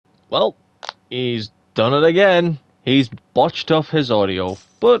Well, he's done it again. He's botched up his audio,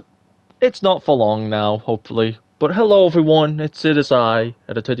 but it's not for long now, hopefully. But hello everyone, it is I,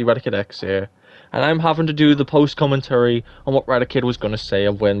 Editor Eradicate X here, and I'm having to do the post-commentary on what Radicate was going to say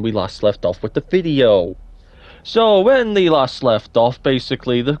of when we last left off with the video. So, when they last left off,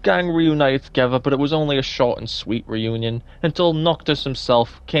 basically, the gang reunited together, but it was only a short and sweet reunion, until Noctis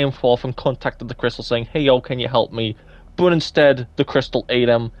himself came forth and contacted the Crystal saying, "Hey yo, can you help me?" But instead, the Crystal ate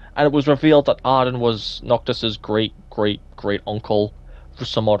him, and it was revealed that Arden was Noctis's great-great-great-uncle, for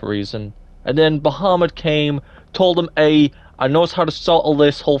some odd reason. And then Bahamut came, told him, "Hey, I knows how to settle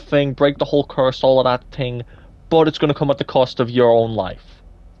this whole thing, break the whole curse, all of that thing, but it's gonna come at the cost of your own life."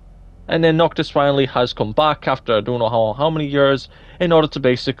 And then Noctis finally has come back after I don't know how many years in order to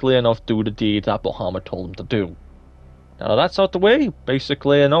basically enough do the deed that Bahamut told him to do. Now that's out the way,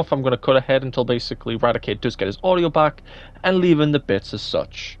 basically enough, I'm going to cut ahead until basically Radicate does get his audio back and leave in the bits as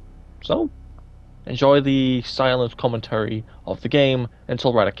such. So, enjoy the silent commentary of the game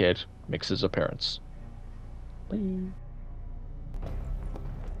until Radicate makes his appearance. Bye.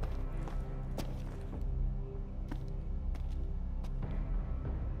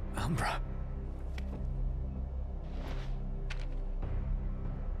 Umbra.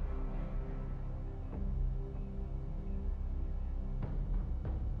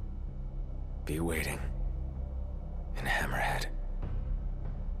 Be waiting in Hammerhead.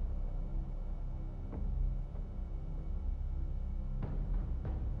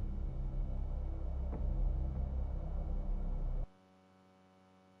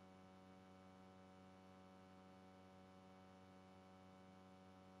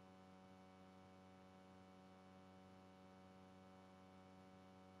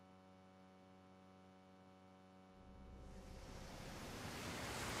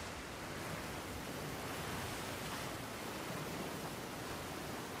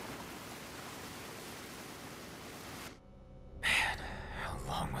 How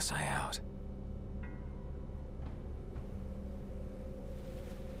long was I out?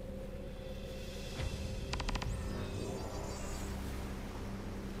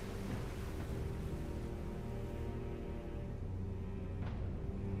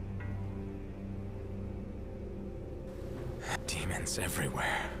 Demons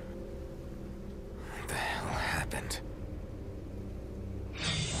everywhere. What the hell happened?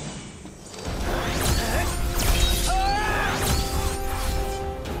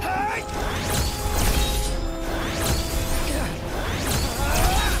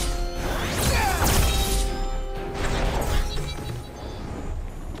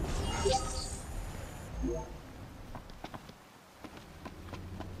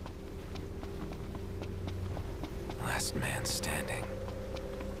 Last man standing.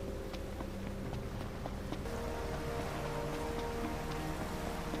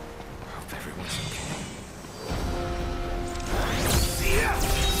 Hope everyone's okay.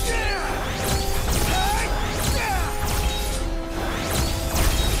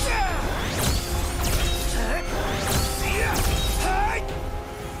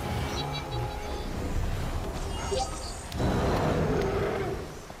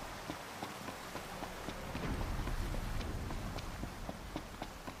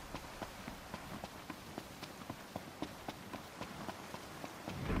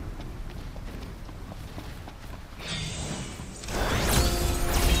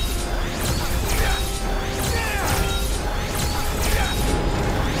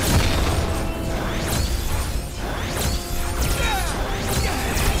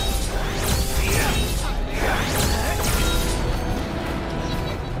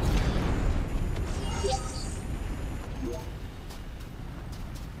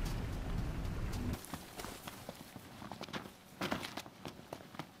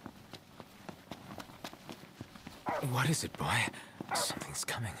 What is it, boy? Something's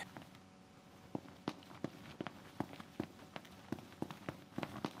coming.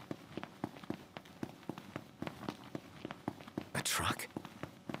 A truck?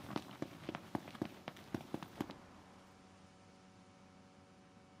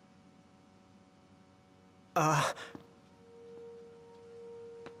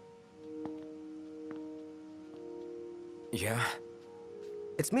 Yeah?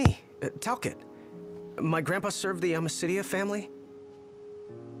 It's me, Talcott. My grandpa served the Amicidia family.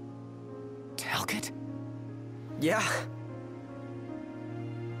 Talcott? Yeah.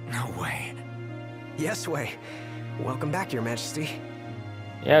 No way. Yes way. Welcome back, Your Majesty.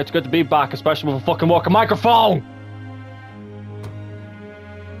 Yeah, it's good to be back, especially with a fucking walking microphone!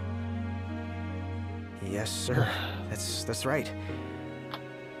 Yes, sir. That's right.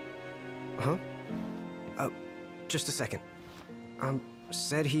 Huh? Just a second.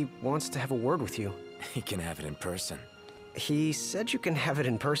 Said he wants to have a word with you. He can have it in person. He said you can have it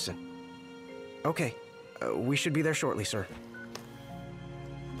in person. Okay, we should be there shortly, sir.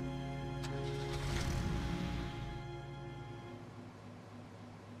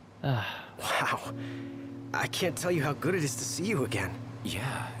 Wow. I can't tell you how good it is to see you again.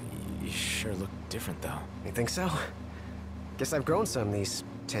 Yeah, you sure look different, though. You think so? Guess I've grown some these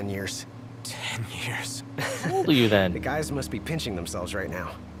 10 years. 10 years. How old are you The then? guys must be pinching themselves right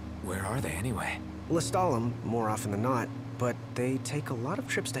now. Where are they, anyway? Lestalem, more often than not, but they take a lot of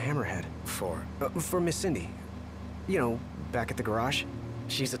trips to Hammerhead. For Miss Cindy. You know, back at the garage.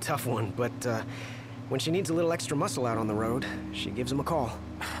 She's a tough one, but when she needs a little extra muscle out on the road, she gives him a call.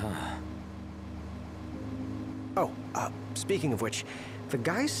 Oh, speaking of which, the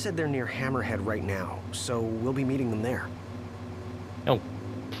guys said they're near Hammerhead right now, so we'll be meeting them there. Oh.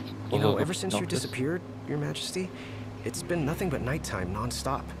 You know, ever since you Notice. disappeared, Your Majesty, it's been nothing but nighttime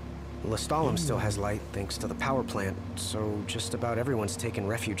non-stop. Lestalem still has light thanks to the power plant, so just about everyone's taken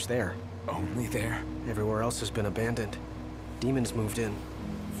refuge there. Only there? Everywhere else has been abandoned. Demons moved in,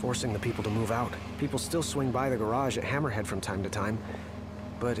 forcing the people to move out. People still swing by the garage at Hammerhead from time to time,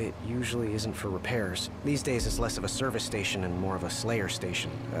 but it usually isn't for repairs. These days it's less of a service station and more of a slayer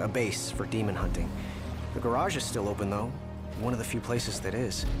station, a base for demon hunting. The garage is still open though, one of the few places that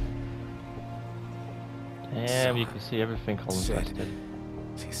is. Damn, you can see everything all Sid. infested.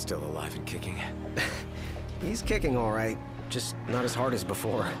 He's still alive and kicking. He's kicking all right, just not as hard as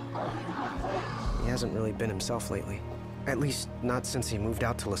before. He hasn't really been himself lately. At least, not since he moved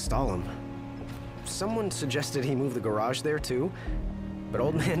out to Lestalem. Someone suggested he move the garage there too, but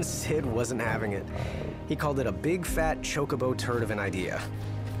old man Sid wasn't having it. He called it a big fat chocobo turd of an idea.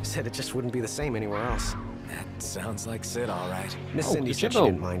 Said it just wouldn't be the same anywhere else. That sounds like Sid, all right. Miss Oh, Cindy the said she Jimbo.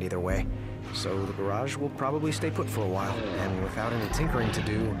 didn't mind either way. So the garage will probably stay put for a while, and without any tinkering to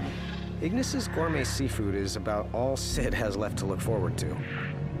do, Ignis's gourmet seafood is about all Sid has left to look forward to.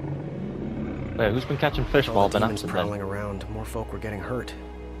 Wait, who's been catching fish With while all I've the been demons absent then? prowling around, more folk were getting hurt.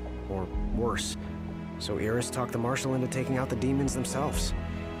 Or worse. So Iris talked the Marshal into taking out the demons themselves.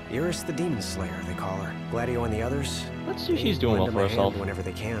 Iris the Demon Slayer, they call her. Gladio and the others, Let's see if they she's doing well lend for a hand herself. whenever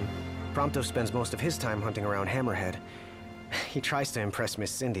they can. Prompto spends most of his time hunting around Hammerhead. He tries to impress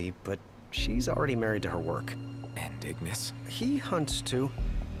Miss Cindy, but she's already married to her work. And Ignis? He hunts too.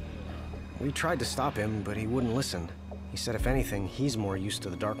 We tried to stop him, but he wouldn't listen. He said if anything, he's more used to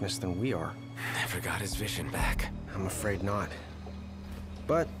the darkness than we are. Never got his vision back. I'm afraid not.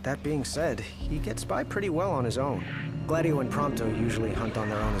 But that being said, he gets by pretty well on his own. Gladio and Prompto usually hunt on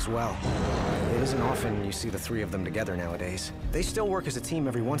their own as well. It isn't often you see the three of them together nowadays. They still work as a team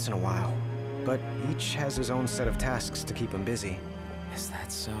every once in a while, but each has his own set of tasks to keep him busy. Is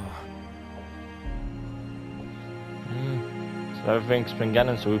that so? So everything's been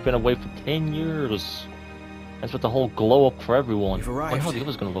getting, so we've been away for 10 years. That's what the whole glow up for everyone. You've I wonder arrived. how the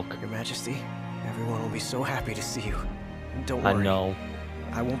others gonna look. Your Majesty, everyone will be so happy to see you. Don't I worry. know.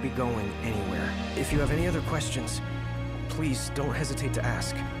 I won't be going anywhere. If you have any other questions, please don't hesitate to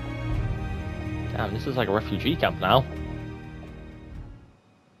ask. Damn, this is like a refugee camp now.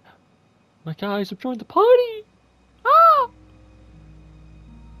 My guys have joined the party! Ah!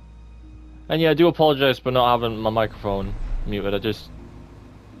 And yeah, I do apologize for not having my microphone muted. I just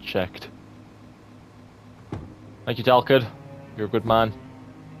checked. Thank you, Dalkid. You're a good man.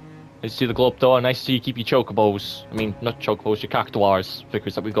 Nice to see the globe though, and nice to see you keep your chocobos. I mean, not chocobos, your cactuars.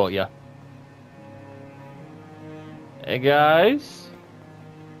 Figures that we got you. Hey guys.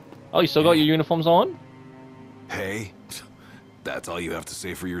 Oh, you still got your uniforms on? Hey, that's all you have to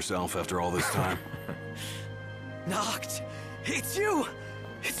say for yourself after all this time? Knocked! It's you!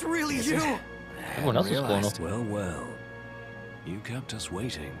 It's really you! Everyone else is going up. Well, well. You kept us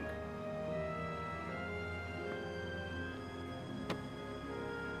waiting.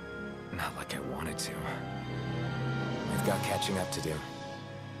 Not like I wanted to. We've got catching up to do.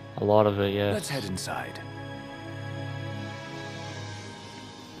 A lot of it, yes. Let's head inside.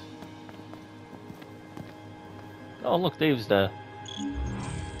 Oh, look, Dave's there.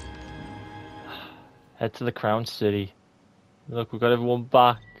 Head to the Crown City. Look, we've got everyone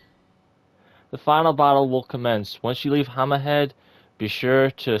back. The final battle will commence. Once you leave Hammerhead, be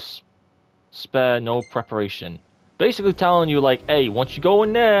sure to spare no preparation. Basically telling you, like, hey, once you go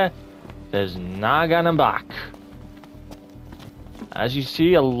in there, there's not getting back. As you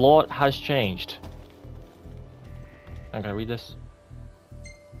see, a lot has changed. Can I read this?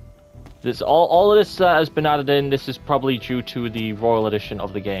 This all of this has been added in. This is probably due to the Royal Edition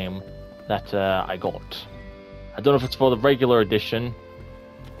of the game that I got. I don't know if it's for the regular edition.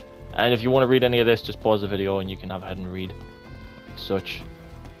 And if you want to read any of this, just pause the video and you can have ahead and read. such.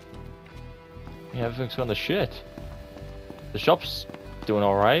 Yeah, everything's gone to shit. The shop's doing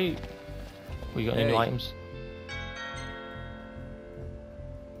alright. We got any new items?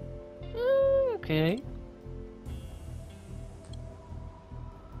 Okay.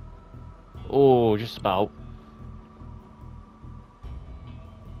 Oh, just about.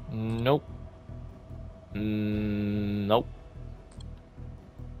 Nope. Nope.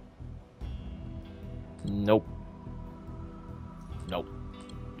 Nope. Nope.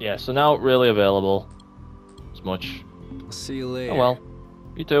 Yeah, so now really available. As much. I'll see you later. Oh well.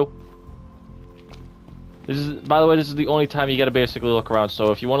 You too. This is, by the way, this is the only time you gotta basically look around.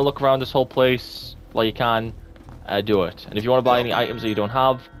 So if you want to look around this whole place while you can, do it. And if you want to buy any items that you don't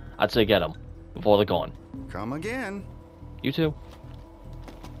have, I'd say get them before they're gone. Come again. You too.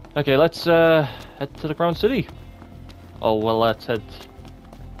 Okay, let's head to the Crown City. Oh well, let's head to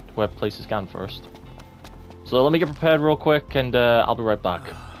where places can first. So let me get prepared real quick, and I'll be right back.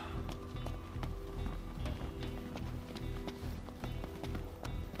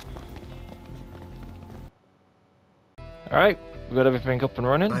 Alright, we got everything up and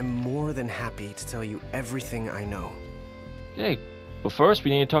running. I'm more than happy to tell you everything I know. Okay, but first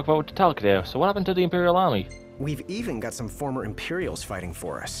we need to talk about Talcott there. So what happened to the Imperial Army? We've even got some former Imperials fighting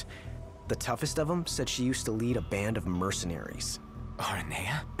for us. The toughest of them said she used to lead a band of mercenaries.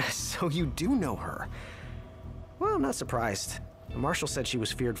 Arnea? So you do know her. Well, I'm not surprised. The Marshal said she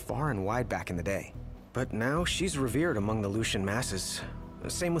was feared far and wide back in the day. But now she's revered among the Lucian masses.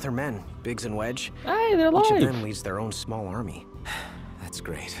 Same with her men, Biggs and Wedge. Hey, they're alive! Each of them leads their own small army. That's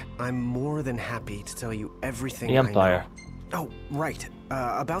great. I'm more than happy to tell you everything The Empire. I know. Oh, right.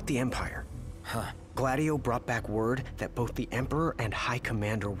 About the Empire. Huh. Gladio brought back word that both the Emperor and High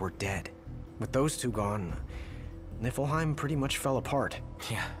Commander were dead. With those two gone, Niflheim pretty much fell apart.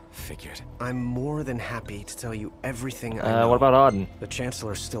 Yeah, figured. I'm more than happy to tell you everything I know. What about Arden? The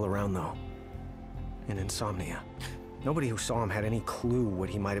Chancellor's still around, though. In Insomnia. Nobody who saw him had any clue what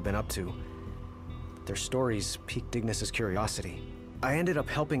he might have been up to. Their stories piqued Ignis's curiosity. I ended up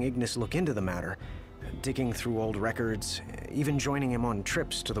helping Ignis look into the matter, digging through old records, even joining him on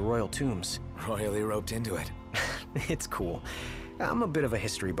trips to the royal tombs. Royally roped into it. It's cool. I'm a bit of a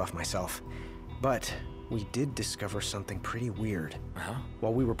history buff myself. But we did discover something pretty weird. Huh?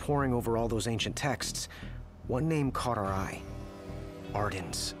 While we were poring over all those ancient texts, one name caught our eye.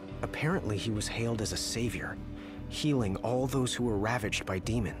 Arden's. Apparently he was hailed as a savior, healing all those who were ravaged by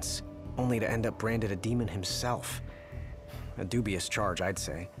demons, only to end up branded a demon himself. A dubious charge, I'd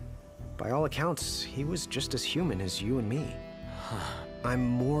say. By all accounts, he was just as human as you and me. I'm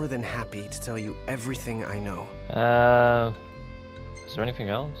more than happy to tell you everything I know. Is there anything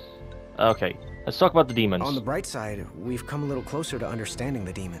else? Okay, let's talk about the demons. On the bright side, we've come a little closer to understanding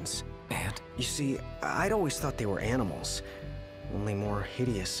the demons. And? You see, I'd always thought they were animals, only more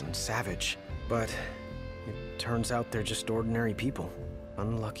hideous and savage. But it turns out they're just ordinary people.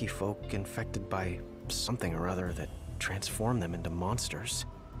 Unlucky folk infected by something or other that transformed them into monsters.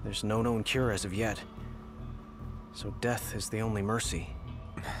 There's no known cure as of yet. So death is the only mercy.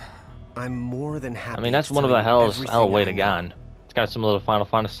 I'm more than happy. I mean, that's to one of tell the you hell everything way I to know. gone. It's got some little Final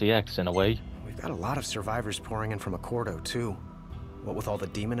Fantasy X in a way. We've got a lot of survivors pouring in from Accordo, too. What with all the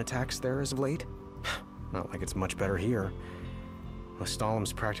demon attacks there as of late? Not like it's much better here.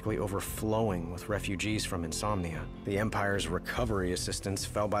 Lestalem's practically overflowing with refugees from Insomnia. The Empire's recovery assistance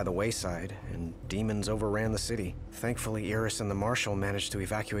fell by the wayside, and demons overran the city. Thankfully, Iris and the Marshal managed to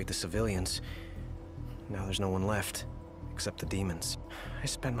evacuate the civilians. Now there's no one left, except the demons. I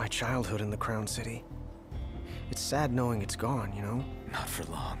spent my childhood in the Crown City. It's sad knowing it's gone, you know? Not for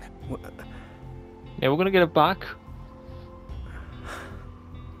long. Yeah, we're gonna get it back.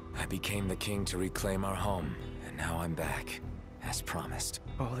 I became the king to reclaim our home, and now I'm back, as promised.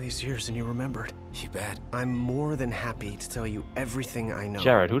 All these years and you remembered. You bet. I'm more than happy to tell you everything I know.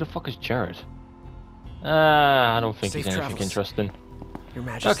 Jared, who the fuck is Jared? I don't think Safe he's anything travels. interesting. Your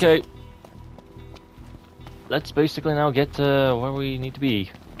Majesty. Okay. Let's basically now get to where we need to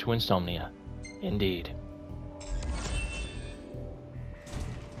be, to Insomnia. Indeed.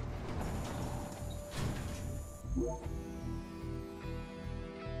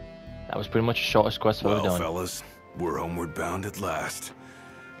 That was pretty much the shortest quest we've ever Well, done. fellas, we're homeward bound at last.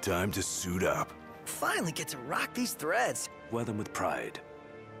 Time to suit up. Finally get to rock these threads. Wear them with pride.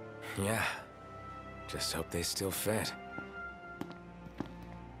 Yeah. Just hope they still fit.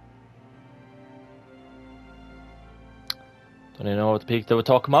 Don't even know what the peak they were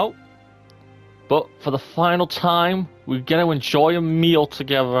talking about. But for the final time, we get to enjoy a meal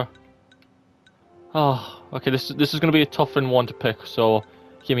together. Oh, okay, this is going to be a tough one to pick, so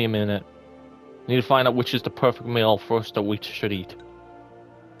give me a minute. Need to find out which is the perfect meal for us that we should eat.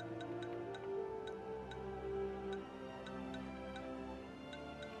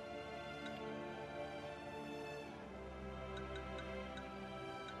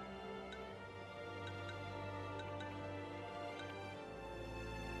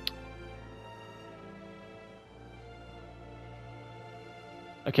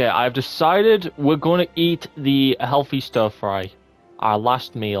 Okay, I've decided we're going to eat the healthy stir fry, our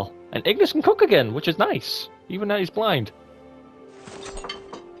last meal. And Ignis can cook again, which is nice, even though he's blind.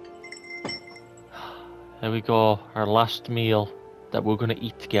 There we go, our last meal that we're going to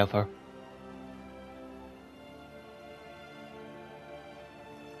eat together.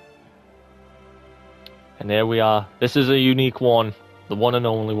 And there we are. This is a unique one, the one and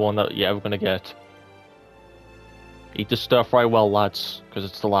only one that you're ever going to get. Eat the stir fry well, lads, because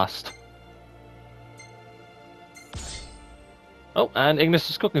it's the last. Oh, and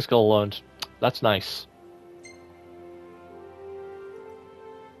Ignis' cooking skill learned. That's nice.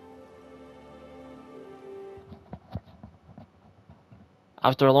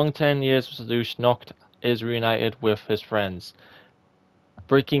 After a long 10 years of seduce, Noct is reunited with his friends.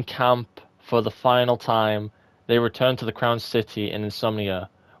 Breaking camp for the final time, they return to the Crown City in Insomnia,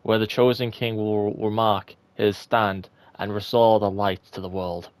 where the chosen king will mark his stand and restore the light to the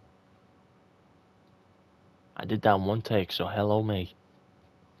world. I did that in one take, so hello me.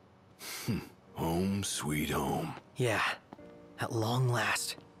 Home sweet home. Yeah, at long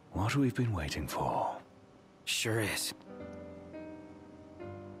last. What we've been waiting for. Sure is.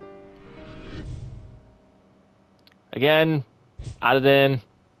 Again, added in.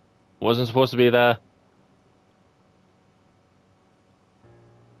 Wasn't supposed to be there.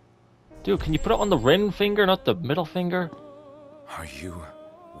 Dude, can you put it on the ring finger, not the middle finger? Are you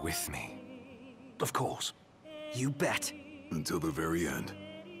with me? Of course. You bet. Until the very end.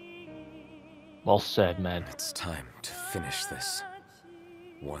 Well said, man. It's time to finish this.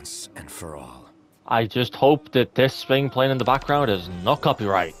 Once and for all. I just hope that this thing playing in the background is not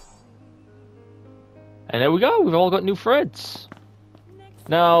copyright. And there we go, we've all got new threads.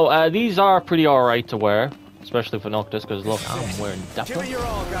 Now, these are pretty alright to wear. Especially for Noctis, because look, I'm wearing that Give one. it your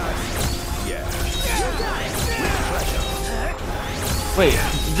all, guys. Wait,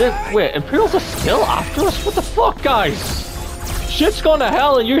 Imperials are still after us? What the fuck, guys? Shit's gone to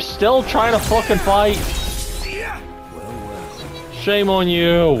hell and you're still trying to fucking fight? Shame on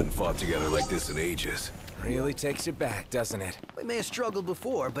you. Haven't fought together like this in ages. Really takes you back, doesn't it? We may have struggled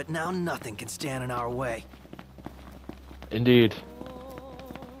before, but now nothing can stand in our way. Indeed.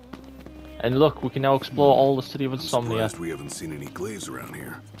 And look, we can now explore all the city of Insomnia. Surprised we haven't seen any glaives around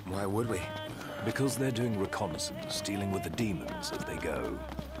here. Why would we? Because they're doing reconnaissance, dealing with the demons as they go.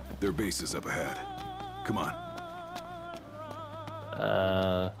 Their base is up ahead. Come on.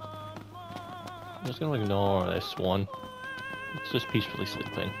 I'm just gonna ignore this one. It's just peacefully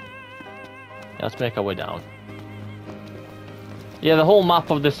sleeping. Yeah, let's make our way down. Yeah, the whole map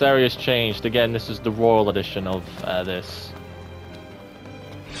of this area has changed. Again, this is the Royal Edition of this.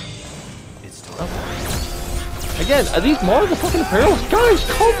 Again, are these more of the fucking Imperials? Guys,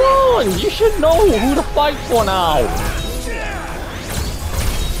 come on! You should know who to fight for now!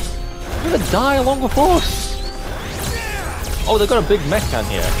 You're gonna die along with us! Oh, they've got a big mech down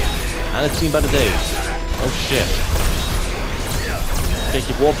here. And it's seen better days. Oh shit. Okay,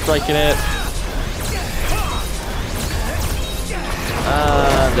 keep warp striking it.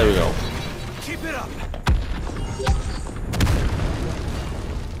 And there we go. Keep it up.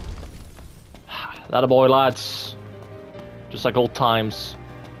 That a boy, lads. Just like old times.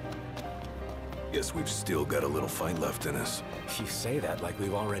 Guess we've still got a little fight left in us. You say that like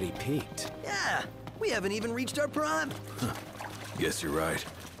we've already peaked. Yeah, we haven't even reached our prime. Guess you're right.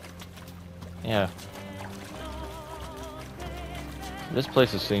 Yeah. This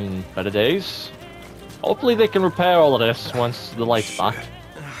place has seen better days. Hopefully they can repair all of this once the light's back.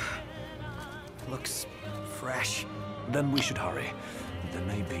 Looks fresh. Then we should hurry. There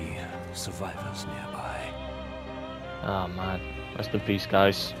may be survivors nearby. Oh man. Rest in peace,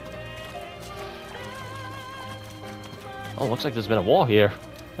 guys. Oh, looks like there's been a war here.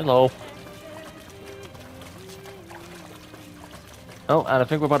 Hello. Oh, and I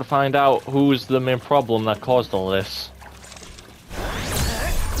think we're about to find out who's the main problem that caused all this.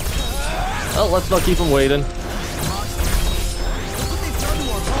 Oh, let's not keep him waiting.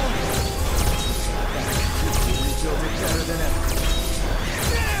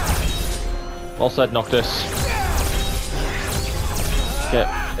 Well said, Noctis. Get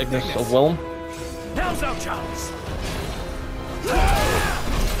Ignis of Willem. Now's our chance.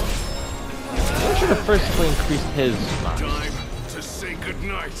 I should have firstly increased his max. Time to say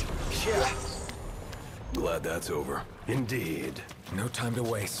goodnight. Yeah, Glad that's over. Indeed. No time to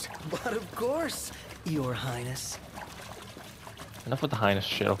waste. But of course, Your Highness. Enough with the highness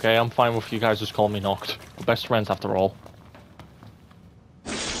shit, okay? I'm fine with you guys just calling me knocked. We're best friends after all.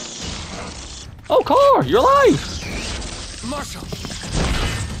 Oh, Car! You're alive! Marshal!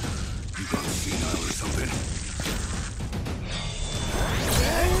 You got senile or something?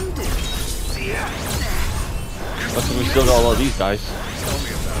 Looks like we still got all of these guys. Tell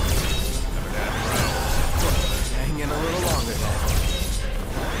me about it. Hang in a little longer then.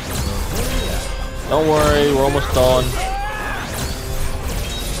 Don't worry, we're almost done.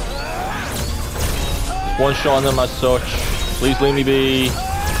 One shot on them as such. Please leave me be.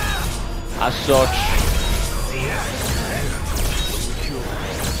 As such.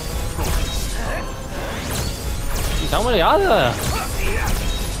 Jeez, how many are there?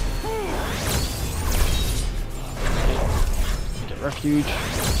 Get refuge.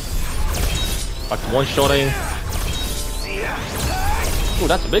 Back to one shotting. Ooh,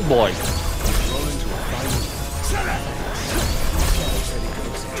 that's a big boy.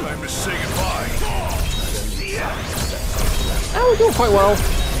 Time to say goodbye. Oh, we're doing quite well.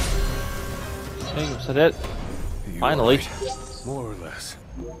 Okay, is that it? Finally. Right. More or less.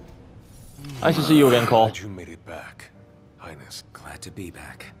 Nice to see you again, Cole. Glad you made it back, Highness. Glad to be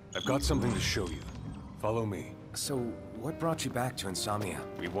back. I've got something to show you. Follow me. So, what brought you back to Insomnia?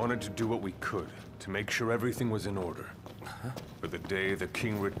 We wanted to do what we could to make sure everything was in order. For the day the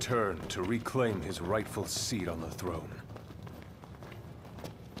king returned to reclaim his rightful seat on the throne.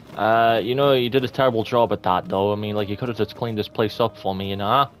 You know, you did a terrible job at that, though. I mean, like, you could have just cleaned this place up for me, you know?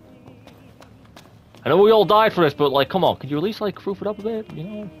 Huh? I know we all died for this, but, like, come on. Could you at least, like, roof it up a bit, you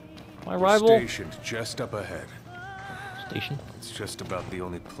know? My rival? Stationed just up ahead. Station? It's just about the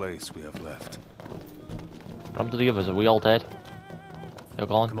only place we have left. What happened to the others? Are we all dead? They're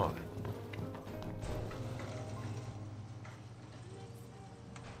gone? Come on.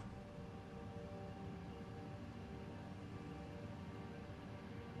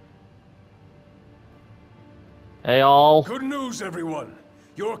 Hey, all. Good news, everyone!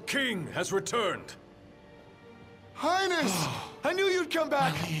 Your king has returned! Highness! I knew you'd come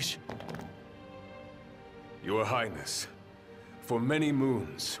back! Your Highness, for many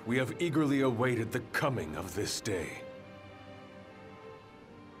moons, we have eagerly awaited the coming of this day.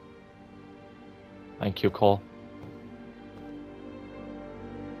 Thank you, Cole.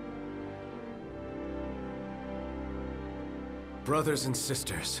 Brothers and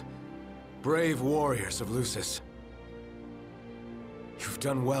sisters, brave warriors of Lucis. You've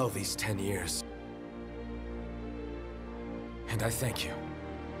done well these 10 years. And I thank you.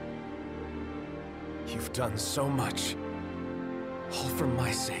 You've done so much. All for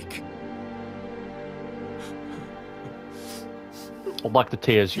my sake. Hold back the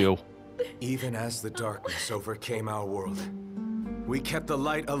tears, you. Even as the darkness overcame our world, we kept the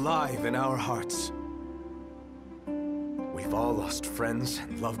light alive in our hearts. We've all lost friends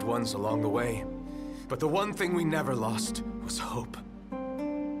and loved ones along the way, but the one thing we never lost was hope.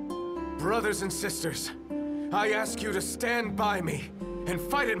 Brothers and sisters, I ask you to stand by me and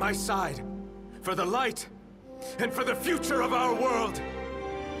fight at my side for the light and for the future of our world.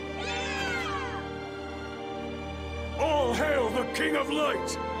 All hail the King of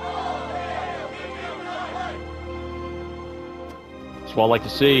Light! That's what I like to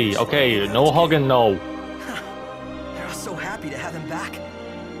see. Okay, no hugging, no. They're all so happy to have him back.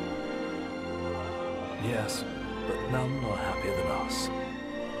 Yes, but none are happier than us.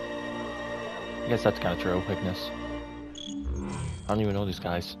 I guess that's kind of true, Ignis. I don't even know these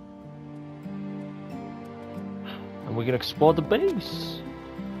guys. And we can explore the base.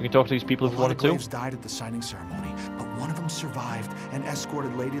 We can talk to these people if we wanted to. Graves died at the signing ceremony, but one of them survived and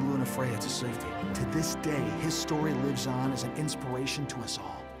escorted Lady Lunafreya to safety. To this day, his story lives on as an inspiration to us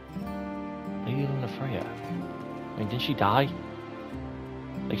all. Lady Lunafreya. I mean, didn't she die?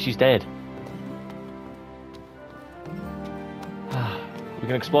 Like, she's dead. We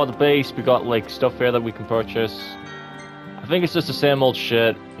can explore the base. We got like stuff here that we can purchase. I think it's just the same old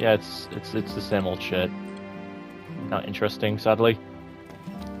shit. Yeah, it's the same old shit. Not interesting, sadly.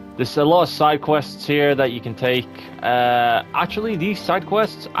 There's a lot of side quests here that you can take. Actually, these side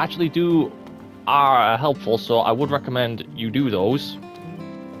quests actually are helpful, so I would recommend you do those.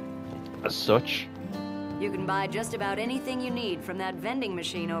 As such. You can buy just about anything you need from that vending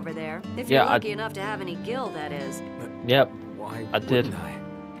machine over there. If you're lucky enough to have any gil, that is. Yep. Why I did. wouldn't I?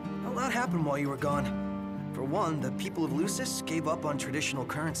 A lot happened while you were gone. For one, the people of Lucis gave up on traditional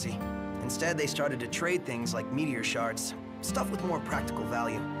currency. Instead, they started to trade things like meteor shards, stuff with more practical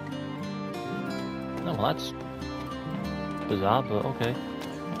value. No, well, that's bizarre, but okay.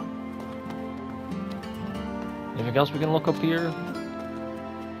 Anything else we can look up here?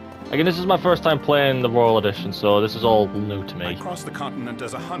 Again, this is my first time playing the Royal Edition, so this is all new to me. I crossed the continent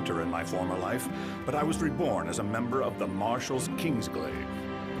as a hunter in my former life, but I was reborn as a member of the Marshal's Kingsglaive.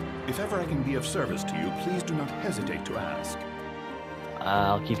 If ever I can be of service to you, please do not hesitate to ask.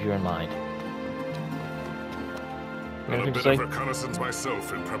 I'll keep you in mind. A Anything to bit say? of reconnaissance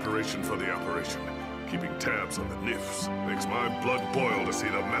myself in preparation for the operation. Keeping tabs on the NIFs makes my blood boil to see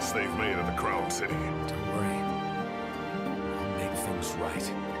the mess they've made of the Crown City. Don't worry. I'll make things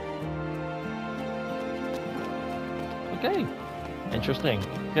right. Okay. Interesting.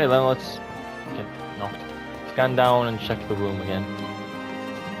 Okay, then let's get knocked. Scan down and check the room again.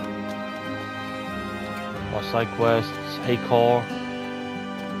 More side quests. Hey core.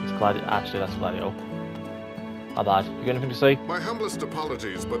 It's Gladio. Actually, that's Gladio. How bad? You got anything to say? My humblest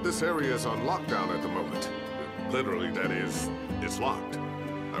apologies, but this area is on lockdown at the moment. Literally, that is, it's locked.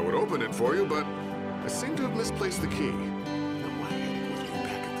 I would open it for you, but I seem to have misplaced the key. No way with you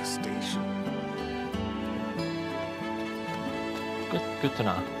back at the station. Good to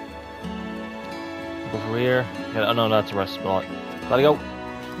know. Go over here. Yeah, oh no, that's a rest spot. Gladio.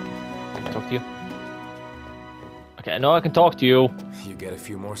 Can I talk to you? Okay, I know I can talk to you. You get a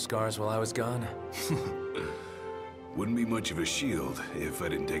few more scars while I was gone? Wouldn't be much of a shield if I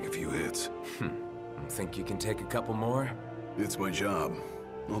didn't take a few hits. Think you can take a couple more? It's my job.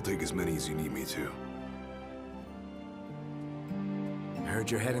 I'll take as many as you need me to. Heard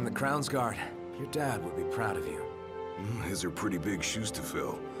you're heading the Crown's Guard. Your dad would be proud of you. His are pretty big shoes to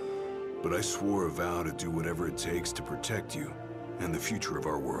fill. But I swore a vow to do whatever it takes to protect you and the future of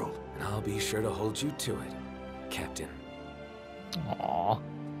our world. And I'll be sure to hold you to it, Captain. Aww.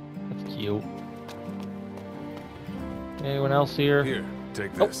 That's cute. Anyone else here? Here,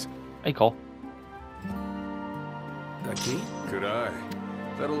 take this. Hey, Cole. A key? Good eye.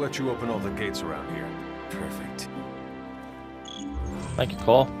 That'll let you open all the gates around here. Perfect. Thank you,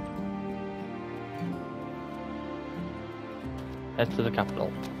 Cole. Head to the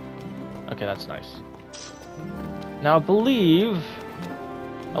capital. Okay, that's nice. Now, I believe...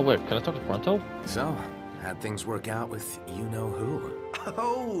 Oh, wait, can I talk to Pronto? So, how'd things work out with you-know-who?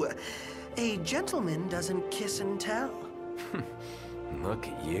 Oh, a gentleman doesn't kiss and tell. Look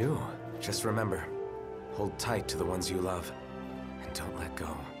at you. Just remember, hold tight to the ones you love. And don't let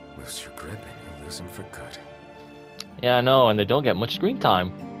go. Lose your grip and you'll lose them for good. Yeah, I know, and they don't get much screen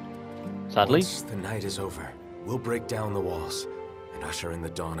time. Sadly. Once the night is over, we'll break down the walls and usher in the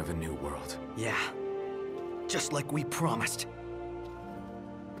dawn of a new world. Yeah, just like we promised.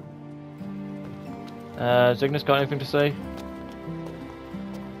 Ignis got anything to say?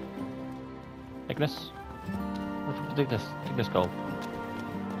 Ignis? Where did Ignis go?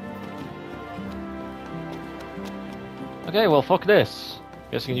 Okay, well, fuck this.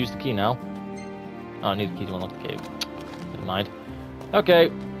 Guess I can use the key now. Oh, I need the key to unlock the cave. Never mind.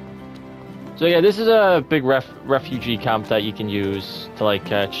 Okay. So yeah, this is a big refugee camp that you can use to like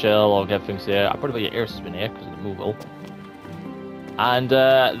chill or get things here. I probably put your ears in here because of the Moogle. And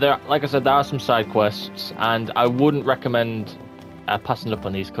there, like I said, there are some side quests, and I wouldn't recommend passing up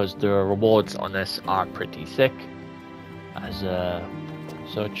on these because the rewards on this are pretty sick, as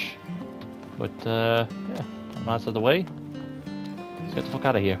such. But yeah, I'm out of the way. Let's get the fuck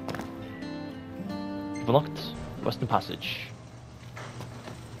out of here. We've unlocked Western Passage.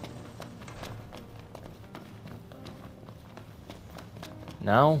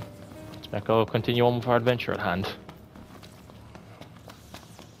 Now, let's go continue on with our adventure at hand.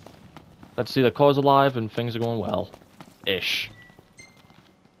 Let's see, the core's alive and things are going well. Ish.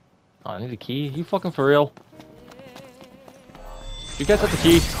 Oh, I need a key? You fucking for real? You guys have the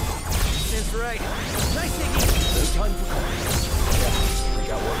key? That's right. Nice digging. No time for We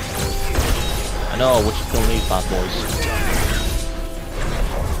got work to do. I know, which is still needs bad boys.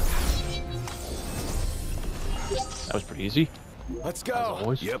 That was pretty easy. Let's As go.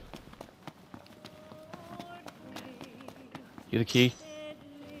 always. Yep. You the key?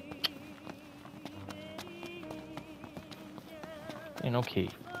 Ain't no key.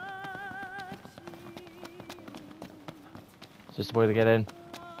 Is this the way to get in?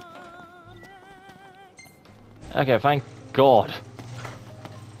 Okay, thank God.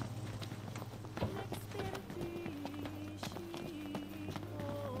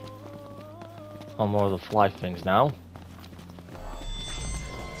 One more of the fly things now.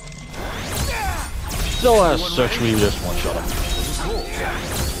 So search me this one shot.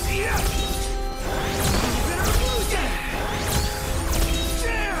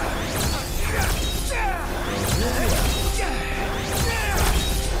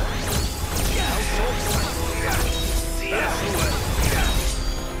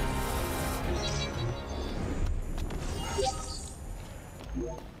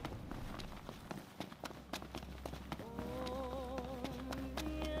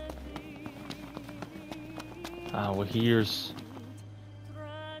 Well, here's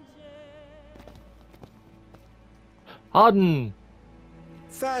Arden.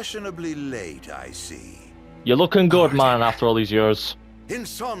 Fashionably late, I see. You're looking good, man, after all these years.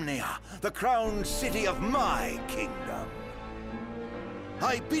 Insomnia, the crowned city of my kingdom.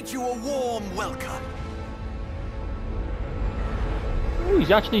 I bid you a warm welcome. Ooh,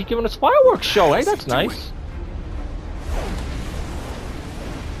 he's actually giving us fireworks show, eh? That's nice.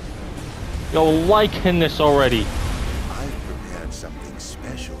 You're liking this already. I've prepared something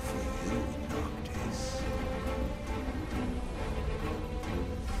special for you, Noctis.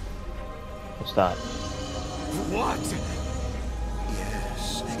 What's that? What?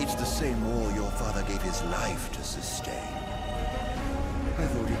 Yes, it's the same wall your father gave his life to sustain. I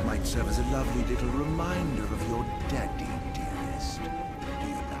thought it might serve as a lovely little reminder of your daddy, dearest. Do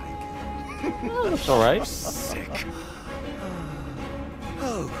you like it? Oh, that's alright. Sick.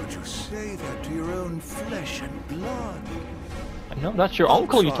 How could you say that to your own flesh and blood? I know, that's your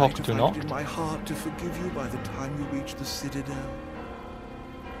uncle you're talking to, I'll not? find it in my heart to forgive you by the time you reach the Citadel.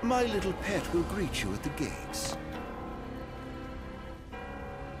 My little pet will greet you at the gates.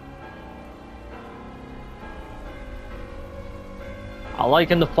 I like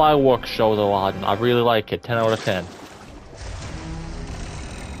in the fireworks show though, Arden. I really like it. 10 out of 10.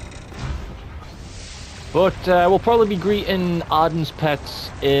 But we'll probably be greeting Arden's pets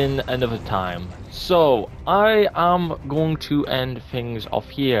in another time. So, I am going to end things off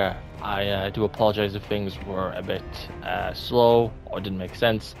here. I do apologize if things were a bit slow or didn't make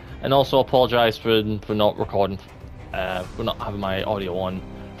sense. And also apologize for not recording, for not having my audio on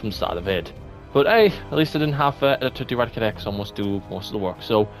from the start of the vid. But hey, at least I didn't have Editor Eradicate X almost do most of the work.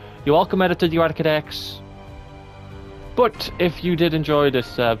 So, you're welcome, Editor Eradicate X. But if you did enjoy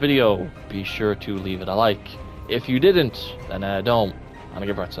this video, be sure to leave it a like. If you didn't, then don't. And I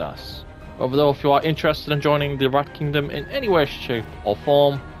give rat's ass. However though, if you are interested in joining the Rat Kingdom in any way, shape or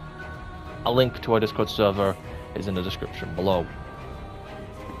form, a link to our Discord server is in the description below.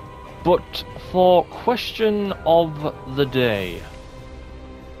 But for question of the day,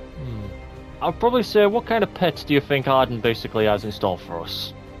 I'll probably say, what kind of pets do you think Arden basically has in store for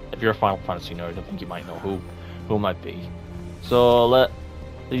us? If you're a Final Fantasy nerd, I think you might know who it might be. So leave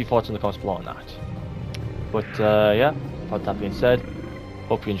your thoughts in the comments below on that. But yeah, with that being said,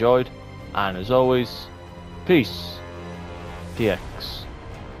 hope you enjoyed, and as always, peace. PX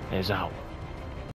is out.